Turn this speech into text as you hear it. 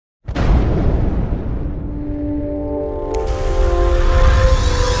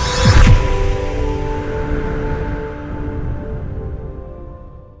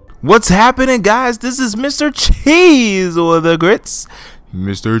What's happening, guys? This is Mr. Cheese with the Grits.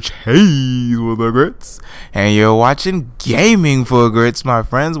 Mr. Cheese with the Grits. And you're watching Gaming for Grits, my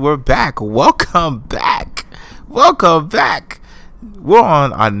friends. We're back. Welcome back. Welcome back. We're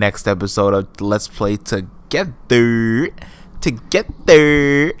on our next episode of Let's Play Together.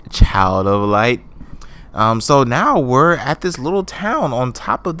 Child of Light. So now we're at this little town on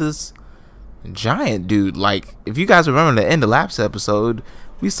top of this giant dude. Like, if you guys remember the end of last episode,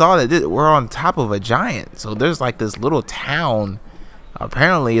 we saw that we're on top of a giant. So there's like this little town.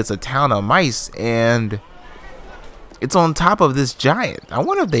 Apparently it's a town of mice, and it's on top of this giant. I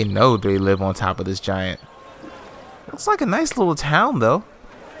wonder if they know they live on top of this giant. Looks like a nice little town, though.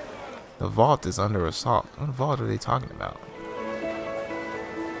 The vault is under assault. What vault are they talking about?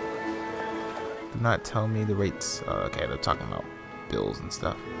 Do not tell me the rates. Okay, they're talking about bills and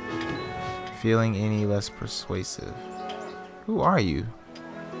stuff. Feeling any less persuasive. Who are you?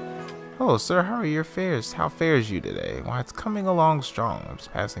 Oh, sir, how are your fares? How fares you today? Why, it's coming along strong. I'm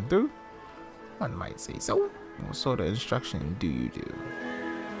just passing through. One might say so. What sort of instruction do you do?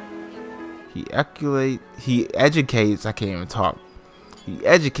 He educates. I can't even talk. He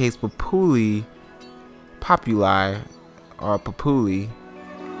educates populi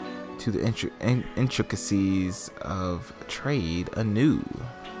to the intricacies of trade anew.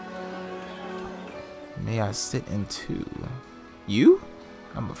 May I sit in too? You?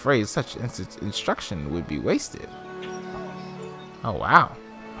 I'm afraid such instruction would be wasted. Oh, wow.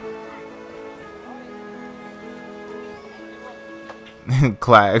 The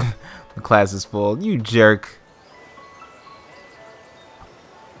class is full. You jerk.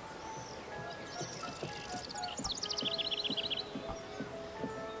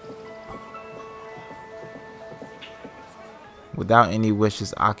 Without any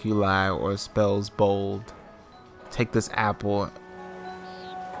wishes, oculi, or spells bold, take this apple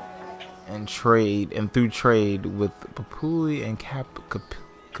and through trade with papuli and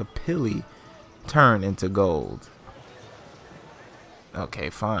capilli turn into gold. Okay,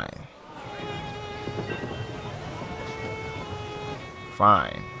 fine.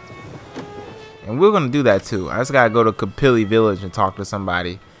 Fine. And we're gonna do that too. I just gotta go to Capilli village and talk to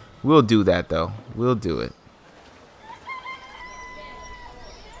somebody. We'll do that though. We'll do it.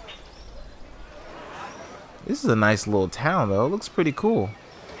 This is a nice little town though. It looks pretty cool.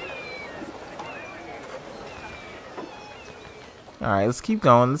 Alright, let's keep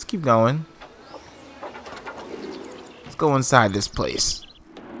going. Let's keep going. Let's go inside this place.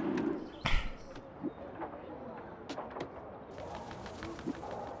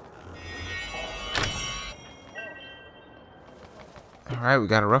 Alright, we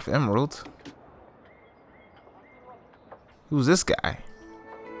got a rough emerald. Who's this guy?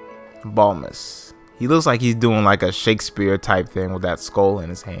 Balmus. He looks like he's doing like a Shakespeare type thing with that skull in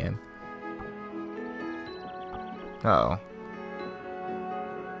his hand. Uh-oh.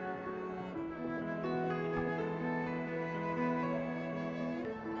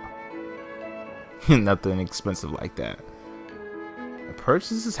 Nothing expensive like that. I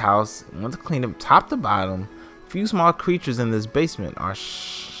purchased this house and want to clean it top to bottom. Few small creatures in this basement are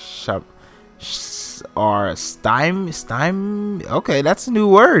stym. Okay, that's a new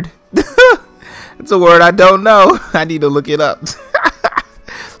word. It's a word I don't know. I need to look it up.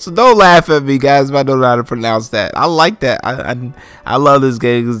 So don't laugh at me, guys, if I don't know how to pronounce that. I like that. I love this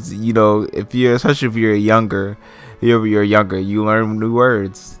game because, you know, especially if you're younger, you learn new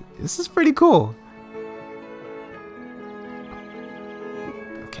words. This is pretty cool.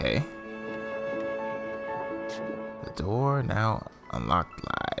 Okay. The door now unlocked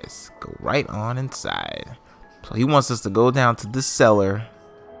lies. Go right on inside. So he wants us to go down to this cellar.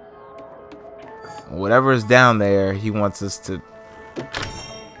 Whatever is down there, he wants us to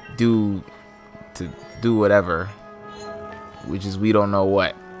do whatever, which is we don't know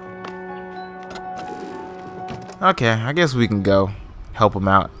what. Okay, I guess we can go help him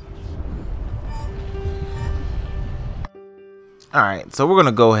out. Alright, so we're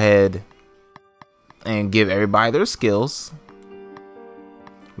gonna go ahead and give everybody their skills.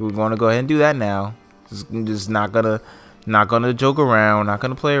 We're gonna go ahead and do that now. Just not gonna joke around, not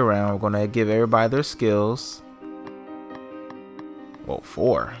gonna play around. We're gonna give everybody their skills. Whoa,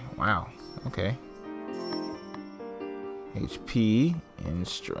 4. Wow. Okay. HP and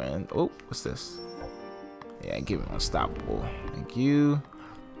strength. Oh, what's this? Yeah, give him unstoppable. Thank you.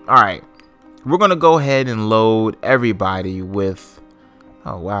 Alright. We're gonna go ahead and load everybody with.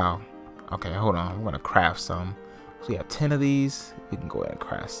 Oh wow. Okay, hold on. We're gonna craft some. So we have 10 of these. We can go ahead and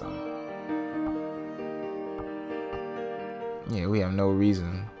craft some. Yeah, we have no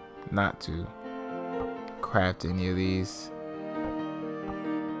reason not to craft any of these.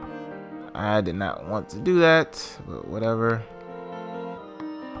 I did not want to do that, but whatever.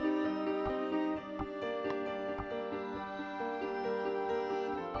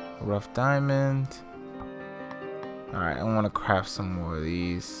 Rough diamond. Alright, I want to craft some more of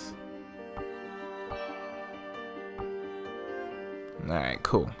these. Alright,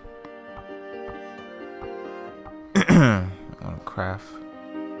 cool. I want to craft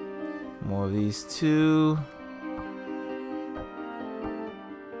more of these too.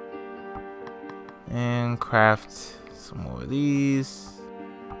 And craft some more of these.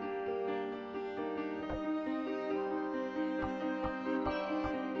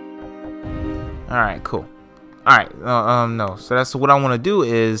 Alright, cool. Alright, no. So that's what I want to do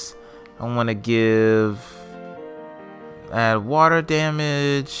is I want to add water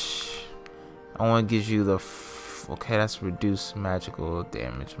damage. I want to give you the okay, that's reduce magical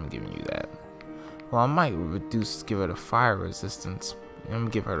damage. I'm giving you that. Well, I might give her the fire resistance. I'm gonna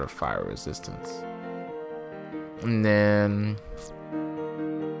give her the fire resistance. And then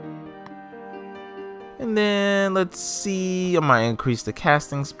let's see. I might increase the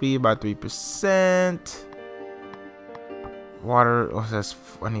casting speed by 3%. Water. Oh,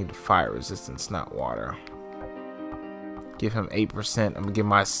 I need fire resistance, not water. Give him 8%. I'm gonna give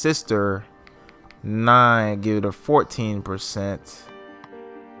my sister 9. Give it a 14%.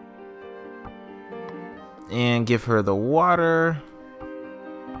 And give her the water.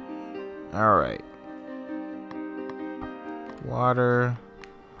 All right. Water.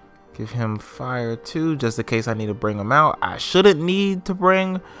 Give him fire too, just in case I need to bring him out. I shouldn't need to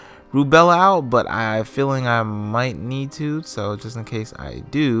bring Rubella out, but I'm feeling I might need to. So just in case I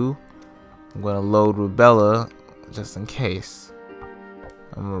do, I'm gonna load Rubella just in case.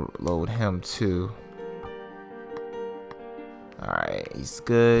 I'm gonna load him too. Alright, he's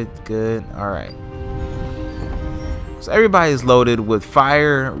good. Alright. So everybody's loaded with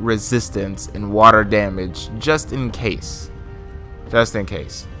fire resistance and water damage just in case. Just in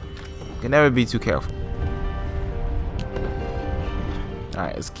case. Can never be too careful.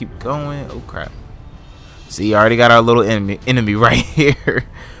 Alright, let's keep going. Oh crap. See, I already got our little enemy right here.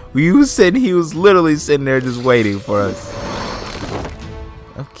 He was literally sitting there just waiting for us.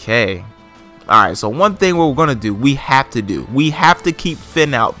 Okay. Alright, so one thing we're gonna do, we have to keep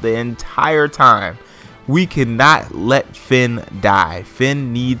Finn out the entire time. We cannot let Finn die.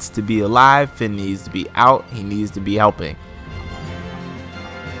 Finn needs to be alive. Finn needs to be out. He needs to be helping.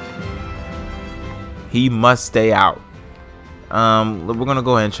 He must stay out. We're gonna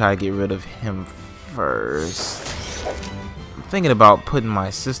go ahead and try to get rid of him first. I'm thinking about putting my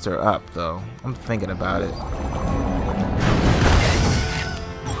sister up though. I'm thinking about it.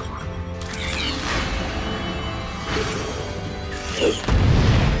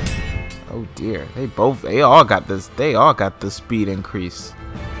 Oh dear, they all got the speed increase.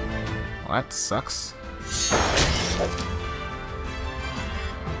 Well, that sucks.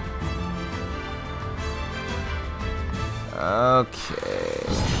 Okay.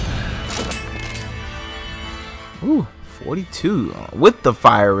 Ooh, 42 with the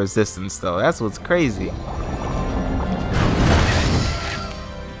fire resistance though. That's what's crazy.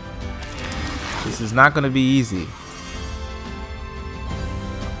 This is not gonna be easy.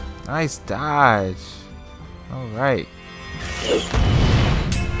 Nice dodge. All right.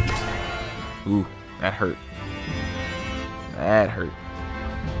 Ooh, that hurt. That hurt.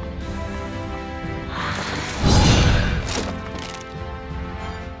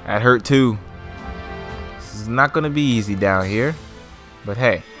 That hurt too. This is not gonna be easy down here, but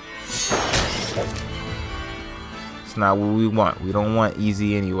hey, it's not what we want. We don't want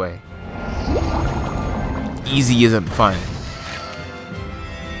easy anyway. Easy isn't fun.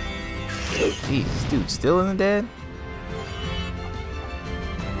 Jeez, this dude still isn't dead?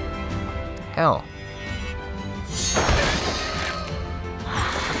 Hell.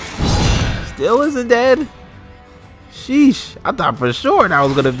 Still isn't dead? Sheesh. I thought for sure that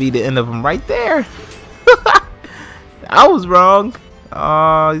was gonna be the end of him right there. I was wrong.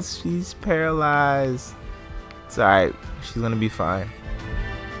 Oh, she's paralyzed. It's alright. She's gonna be fine.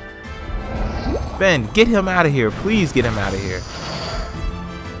 Finn, get him out of here. Please get him out of here.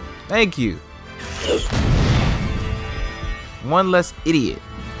 Thank you. One less idiot.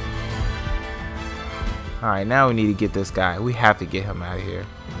 Alright, now we need to get this guy. We have to get him out of here.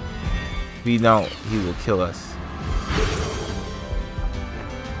 If we don't, he will kill us.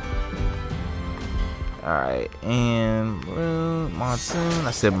 Alright, and maroon, monsoon.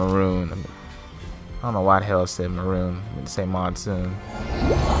 I said maroon. I don't know why the hell I said maroon. I'm going to say monsoon.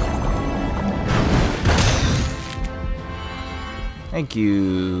 Thank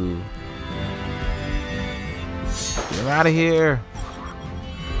you. Get him out of here.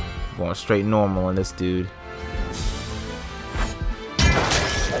 Going straight normal on this dude.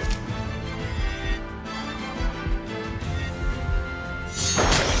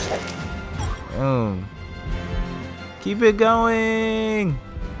 Boom. Keep it going.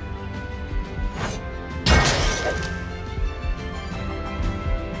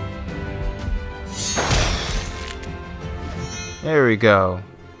 There we go.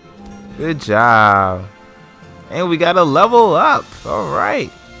 Good job. And we got a level up. All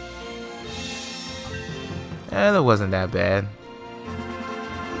right. And it wasn't that bad.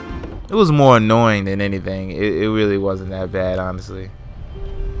 It was more annoying than anything. It really wasn't that bad, honestly.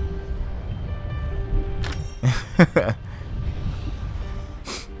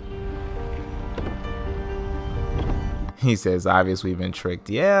 He says, obviously we've been tricked.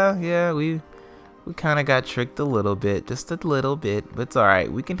 Yeah, we kind of got tricked a little bit, just a little bit, but it's all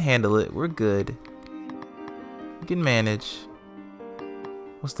right. We can handle it. We're good. We can manage.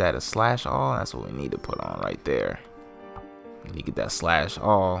 What's that? A slash all? That's what we need to put on right there. We need to get that slash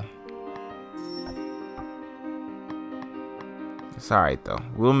all. It's all right though.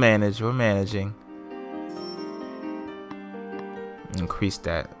 We'll manage. We're managing. Increase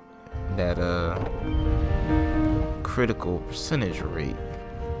that critical percentage rate.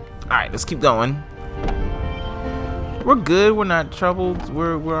 Alright, let's keep going. We're good, we're not troubled,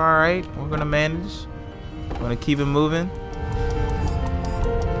 we're alright. We're gonna manage. We're gonna keep it moving.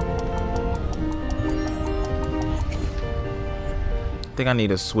 I think I need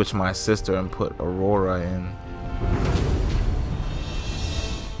to switch my sister and put Aurora in.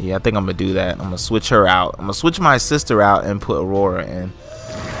 Yeah, I think I'm gonna do that. I'm gonna switch her out. I'm gonna switch my sister out and put Aurora in.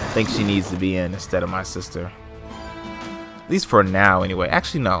 I think she needs to be in instead of my sister. At least for now, anyway.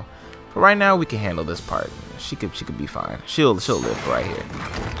 Actually, no. For right now, we can handle this part. She could be fine. She'll live right here.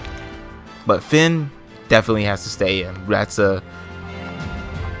 But Finn definitely has to stay in.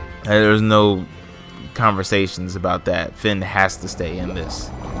 There's no conversations about that. Finn has to stay in this.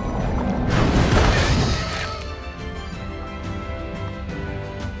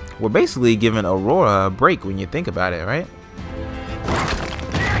 We're basically giving Aurora a break when you think about it, right?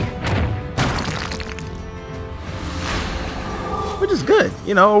 Which is good.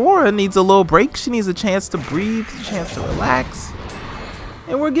 You know, Aurora needs a little break. She needs a chance to breathe, a chance to relax.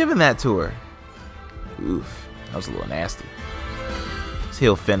 And we're giving that to her. Oof, that was a little nasty. Let's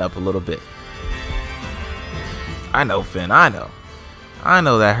heal Finn up a little bit. I know, Finn, I know. I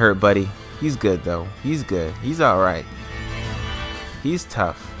know that hurt, buddy. He's good, though. He's good. He's alright. He's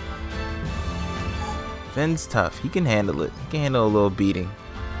tough. Finn's tough. He can handle it. He can handle a little beating.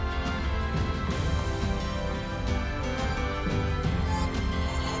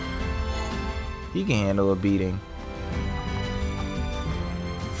 He can handle a beating.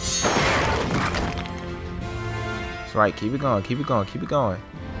 That's right. Keep it going. Keep it going. Keep it going.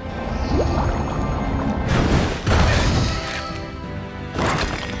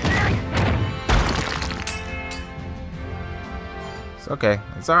 It's okay.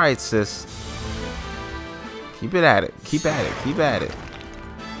 It's alright, sis. Keep it at it. Keep at it. Keep at it.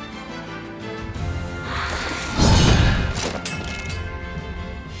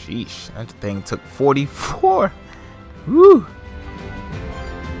 Sheesh. That thing took 44. Woo.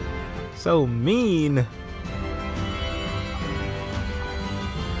 So mean.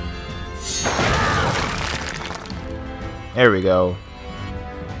 There we go.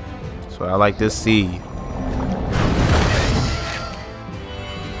 That's what I like to see.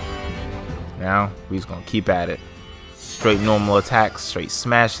 Now, we just gonna keep at it. Straight normal attacks, straight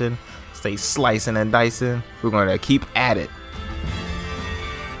smashing, stay slicing and dicing. We're gonna keep at it.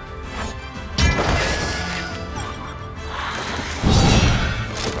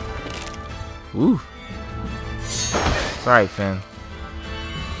 Woo. It's alright, Finn.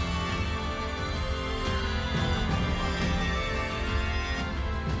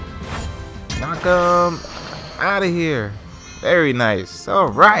 Knock him out of here. Very nice.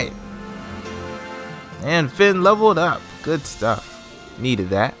 Alright. And Finn leveled up. Good stuff. Needed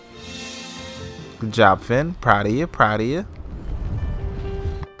that. Good job, Finn. Proud of you. Proud of you.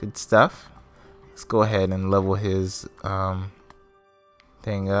 Good stuff. Let's go ahead and level his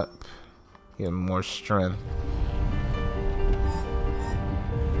thing up. Get him more strength.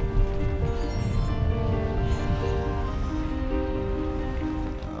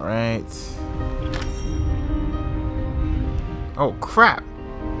 Alright. Oh, crap.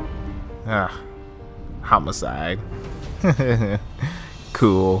 Ah. Homicide.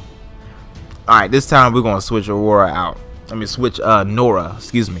 Cool. Alright, this time we're gonna switch Aurora out. I mean switch Nora,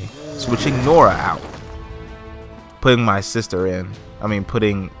 excuse me. Switching Nora out. Putting my sister in. I mean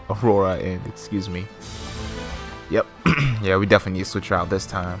putting Aurora in, excuse me. Yep. Yeah, we definitely need to switch her out this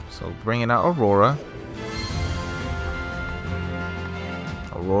time. So bringing out Aurora.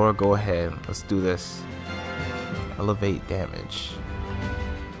 Aurora, go ahead. Let's do this. Elevate damage.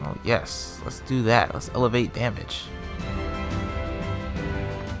 Oh, yes. Let's do that. Let's elevate damage.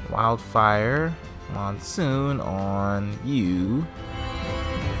 Wildfire. Monsoon on you.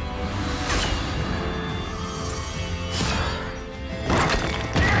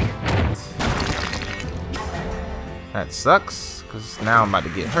 That sucks, because now I'm about to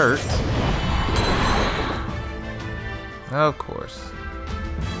get hurt. Of course.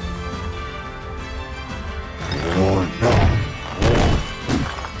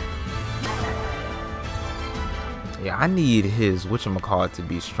 Yeah, I need his whatchamacallit to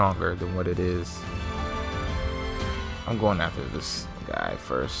be stronger than what it is. I'm going after this guy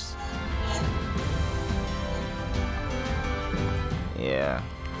first. Yeah.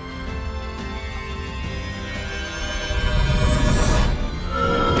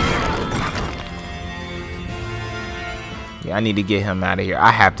 Yeah, I need to get him out of here. I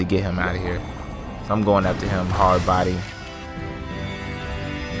have to get him out of here. So I'm going after him, hard body.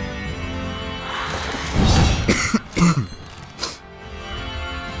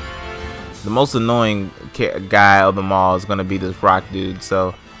 The most annoying guy of them all is going to be this rock dude.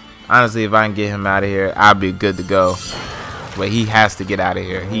 So, honestly, if I can get him out of here, I'll be good to go. But he has to get out of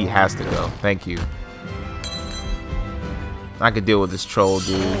here. He has to go. Thank you. I could deal with this troll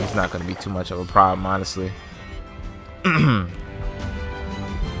dude. He's not going to be too much of a problem, honestly. Don't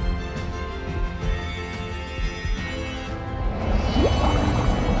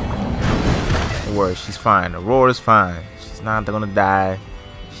worry, she's fine. Aurora's fine. She's not going to die.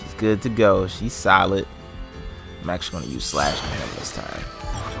 She's good to go. She's solid. I'm actually going to use Slash on him this time.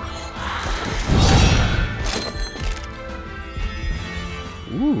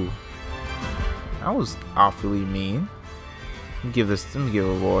 Ooh, that was awfully mean. Let me give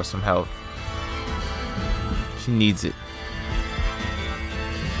Aurora some health. She needs it.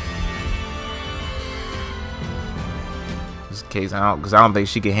 Just in case, because I don't think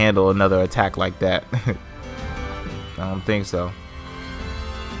she can handle another attack like that. I don't think so.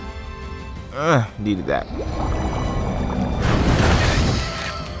 Needed that.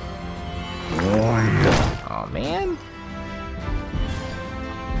 Oh man.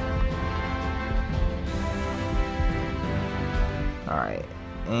 Alright,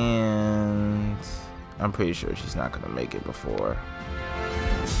 and I'm pretty sure she's not gonna make it before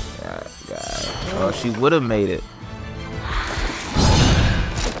that guy. Oh, she would have made it.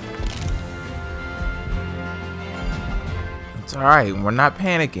 It's alright, we're not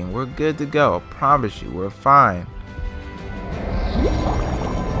panicking. We're good to go. I promise you, we're fine.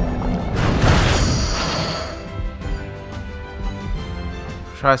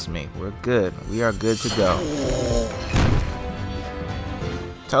 Trust me, we're good. We are good to go.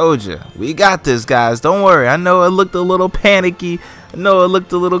 Told you, we got this, guys. Don't worry. I know it looked a little panicky. I know it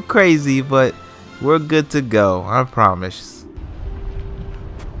looked a little crazy, but we're good to go. I promise.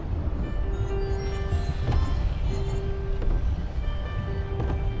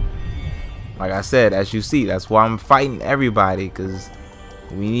 Like I said, as you see, that's why I'm fighting everybody, because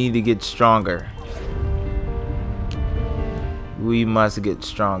we need to get stronger. We must get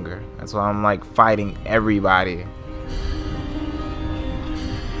stronger. That's why I'm like fighting everybody.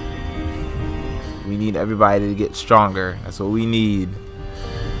 We need everybody to get stronger. That's what we need.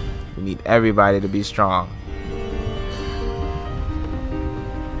 We need everybody to be strong.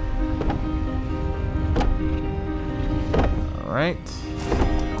 Alright.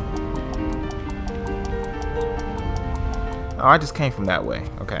 Oh, I just came from that way.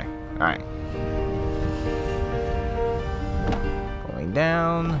 Okay. Alright. Going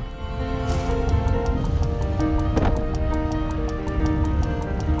down.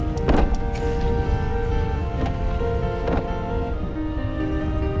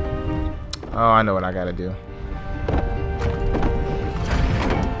 Oh, I know what I gotta do.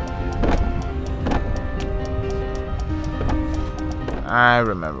 I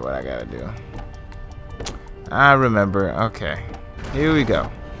remember what I gotta do. I remember. Okay. Here we go.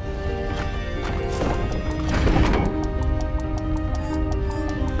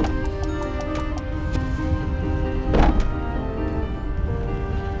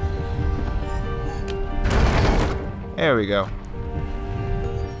 There we go.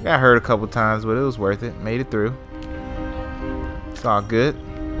 Got hurt a couple times, but it was worth it. Made it through. It's all good.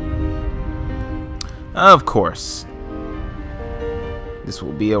 Of course. This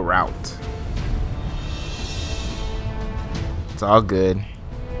will be a rout. It's all good.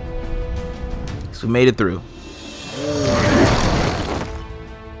 So we made it through.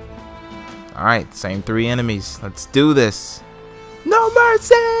 Alright, same 3 enemies. Let's do this. No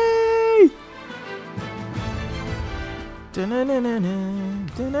mercy!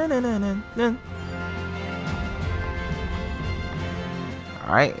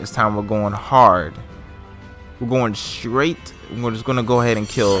 Alright, it's time we're going hard. We're going straight. We're just gonna go ahead and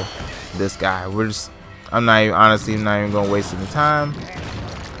kill this guy. I'm not even, honestly not even gonna waste any time.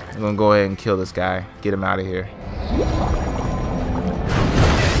 I'm gonna go ahead and kill this guy. Get him out of here.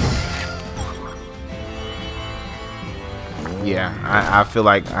 Yeah, I feel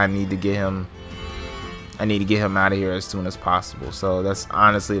like I need to get him out of here as soon as possible. So that's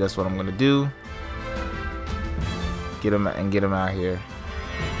honestly what I'm gonna do. Get him out here.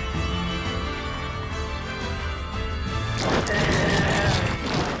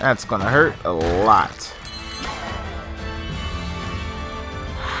 That's gonna hurt a lot.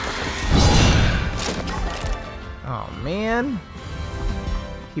 Oh man,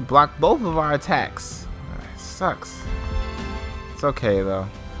 he blocked both of our attacks. That sucks. It's okay though.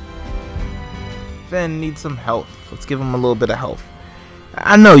 Finn needs some health. Let's give him a little bit of health.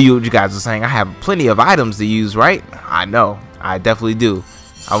 I know you guys are saying I have plenty of items to use, right? I know, I definitely do.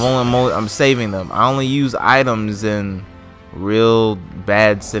 I'm saving them. I only use items in real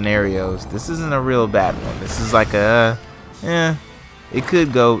bad scenarios. This isn't a real bad one. This is like a, it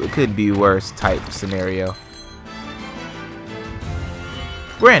could be worse type scenario.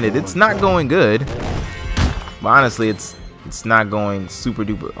 Granted, it's not going good, but honestly, it's not going super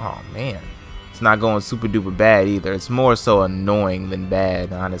duper. Oh man, it's not going super duper bad either. It's more so annoying than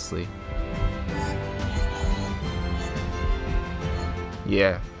bad, honestly.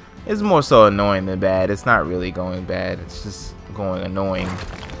 Yeah, it's more so annoying than bad. It's not really going bad. It's just going annoying.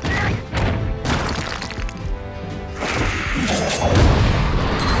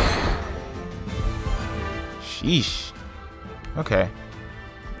 Sheesh. Okay.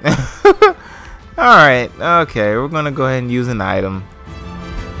 Alright, okay, we're gonna go ahead and use an item.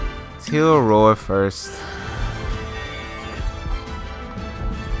 Let's heal Aurora first.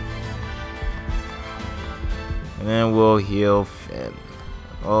 And then we'll heal Finn.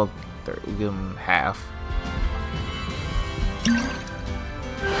 Well, we'll give him half.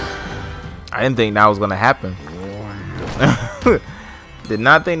 I didn't think that was gonna happen. Did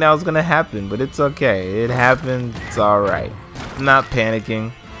not think that was gonna happen, but it's okay. It happened. It's alright. I'm not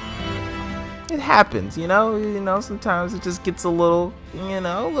panicking. It happens, you know. Sometimes it just gets a little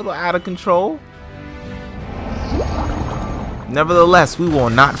out of control. Nevertheless, we will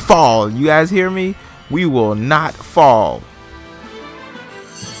not fall. You guys hear me? We will not fall.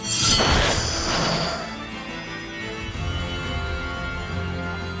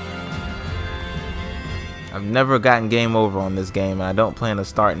 I've never gotten game over on this game, and I don't plan to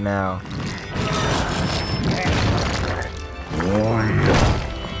start now.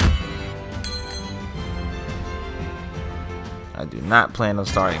 I do not plan on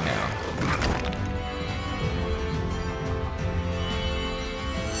starting now.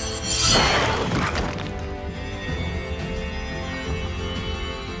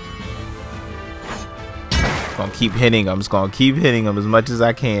 I'm gonna keep hitting him. I'm just gonna keep hitting him as much as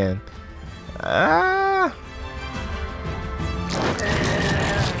I can.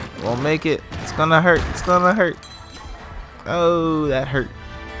 Won't make it. It's gonna hurt. It's gonna hurt. Oh, that hurt.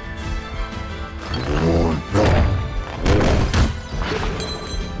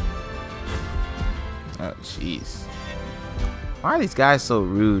 Oh, jeez. Why are these guys so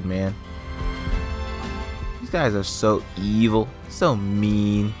rude, man? These guys are so evil, so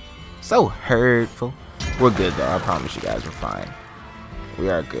mean, so hurtful. We're good though. I promise you guys we're fine. We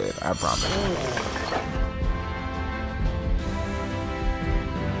are good. I promise.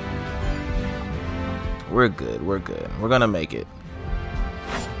 We're good. We're good. We're gonna make it.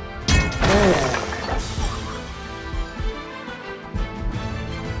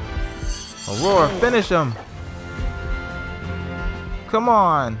 Aurora, finish him. Come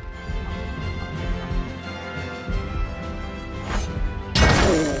on.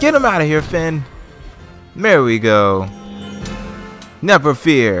 Get him out of here, Finn. There we go. Never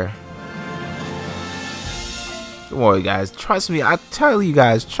fear. Don't worry, guys. Trust me. I tell you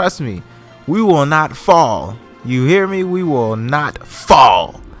guys, trust me. We will not fall. You hear me? We will not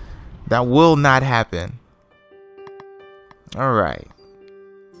fall. That will not happen. All right.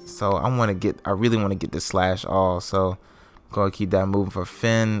 So I really want to get this slash all. So I'm gonna keep that moving for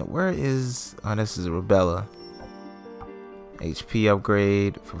Finn. Where is? Oh, this is Rebella. HP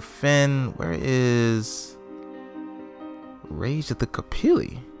upgrade for Finn. Where is Rage of the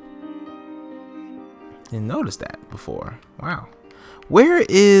Capili? Didn't notice that before. Wow. Where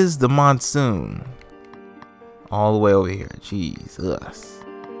is the Monsoon? All the way over here. Jesus.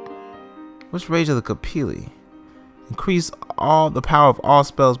 What's Rage of the Capili? Increase all the power of all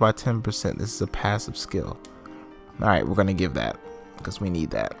spells by 10%. This is a passive skill. Alright, we're gonna give that because we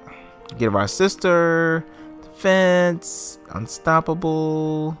need that. Give our sister defense,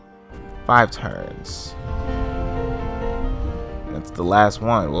 unstoppable, 5 turns. That's the last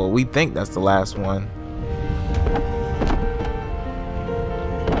one. Well, we think that's the last one.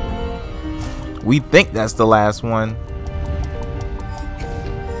 We think that's the last one.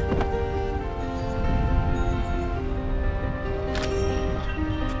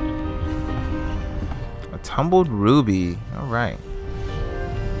 A tumbled ruby. All right.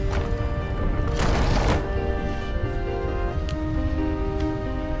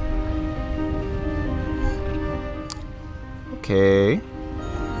 Okay. I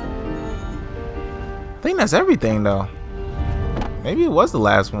think that's everything though. Maybe it was the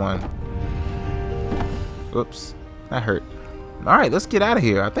last one. Whoops, that hurt. All right, let's get out of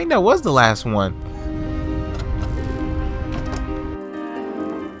here. I think that was the last one.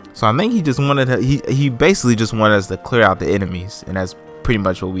 So I think he just wanted to, he basically just wanted us to clear out the enemies, and that's pretty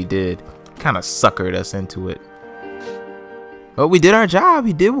much what we did. Kind of suckered us into it. But we did our job.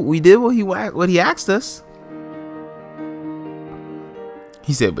 We did what he asked us.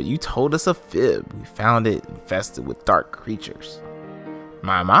 He said, but you told us a fib. We found it infested with dark creatures.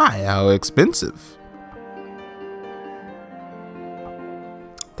 My, how expensive.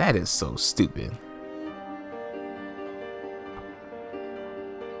 That is so stupid.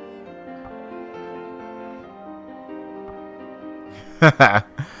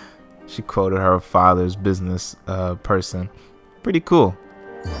 She quoted her father's business person. Pretty cool.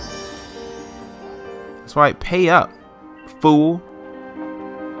 That's right, pay up, fool.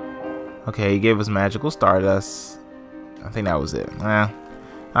 Okay, he gave us magical stardust. I think that was it. Well,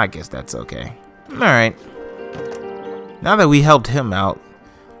 I guess that's okay. Alright. Now that we helped him out,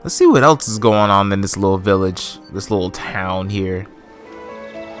 let's see what else is going on in this little village, this little town here.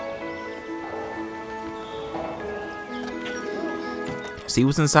 See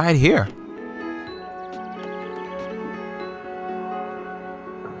what's inside here.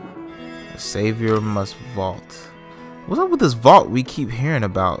 A savior must vault. What's up with this vault we keep hearing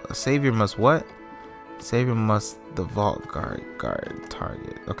about? A savior must what? Savior must the vault guard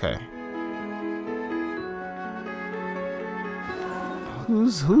target. Okay.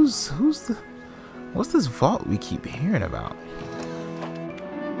 Who's the, what's this vault we keep hearing about?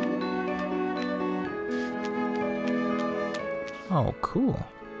 Oh, cool.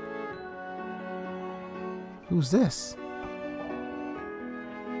 Who's this?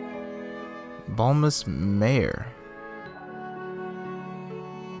 Balmus Mayor.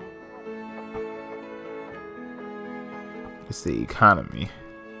 It's the economy.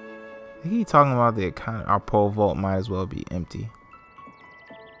 I think he's talking about the economy. Our pole vault might as well be empty.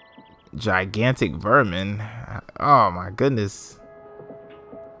 Gigantic vermin. Oh my goodness.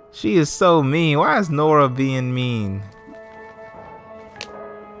 She is so mean. Why is Nora being mean?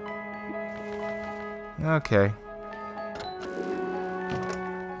 Okay.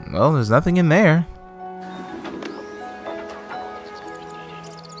 Well, there's nothing in there.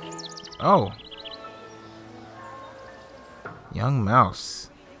 Oh. Young mouse.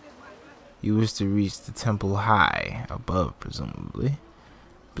 You wish to reach the temple high above, presumably.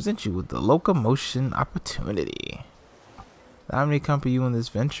 Present you with the locomotion opportunity. Allow me to accompany you in this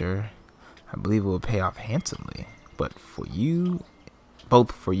venture. I believe it will pay off handsomely, but for you,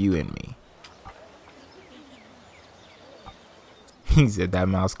 both for you and me. He said, that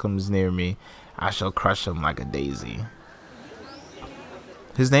mouse comes near me, I shall crush him like a daisy.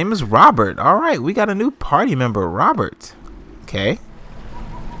 His name is Robert. All right, we got a new party member, Robert. Okay.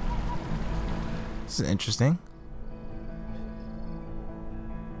 This is interesting.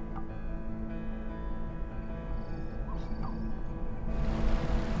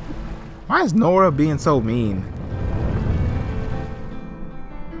 Why is Nora being so mean?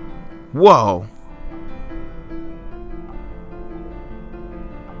 Whoa.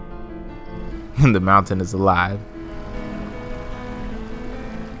 The mountain is alive.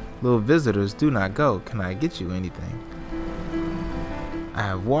 Little visitors, do not go. Can I get you anything? I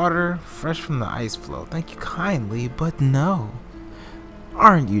have water, fresh from the ice flow. Thank you kindly, but no.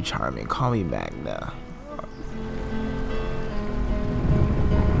 Aren't you charming? Call me Magna.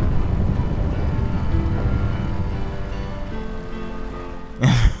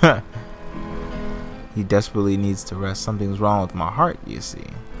 He desperately needs to rest. Something's wrong with my heart, you see.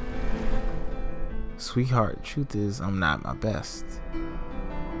 Sweetheart, truth is, I'm not my best.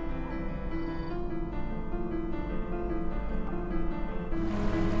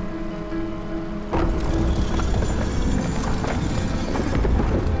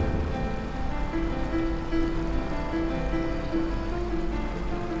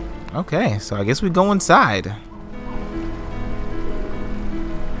 Okay, so I guess we go inside.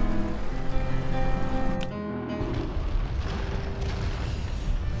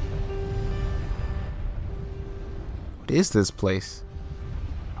 What is this place?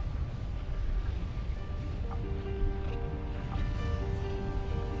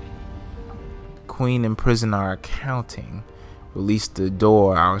 Queen and prison are accounting. Release the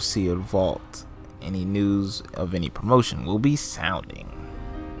door, our sealed vault. Any news of any promotion will be sounding.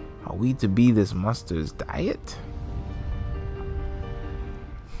 Are we to be this monster's diet?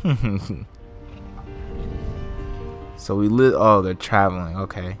 So we lit. Oh, they're traveling.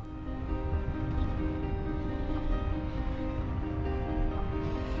 Okay.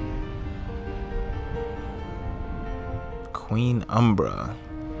 Queen Umbra.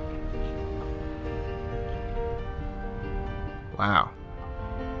 Wow.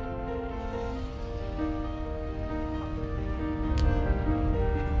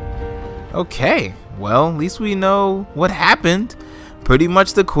 Okay, well, at least we know what happened. Pretty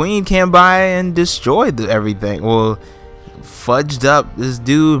much the queen came by and destroyed everything. Well, fudged up this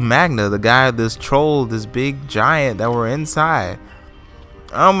dude Magna, the guy, this troll, this big giant that were inside.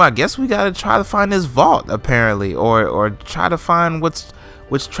 I guess we gotta try to find his vault, apparently, or try to find what's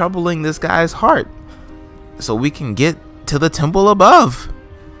troubling this guy's heart, so we can get to the temple above.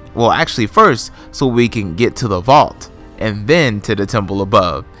 Well, actually, first, so we can get to the vault, and then to the temple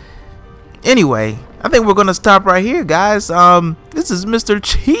above. Anyway, I think we're gonna stop right here, guys. This is Mr.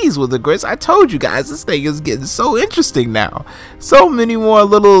 Cheese with the Grits. I told you guys, this thing is getting so interesting now. So many more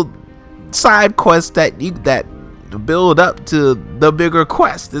little side quests that build up to the bigger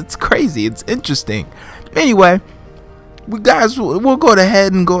quest. It's crazy. It's interesting. Anyway, we'll go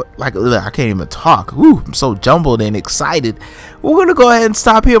ahead and go. Like, I can't even talk. Ooh, I'm so jumbled and excited. We're gonna go ahead and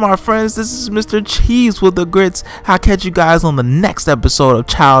stop here, my friends. This is Mr. Cheese with the Grits. I'll catch you guys on the next episode of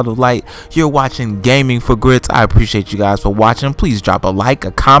Child of Light. You're watching Gaming for Grits. I appreciate you guys for watching. Please drop a like,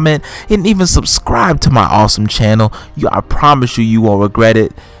 a comment, and even subscribe to my awesome channel. I promise you won't regret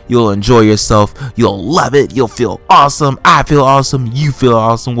it. You'll enjoy yourself. You'll love it. You'll feel awesome. I feel awesome. You feel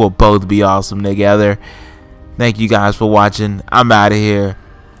awesome. We'll both be awesome together. Thank you guys for watching. I'm out of here.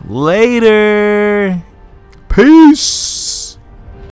 Later. Peace.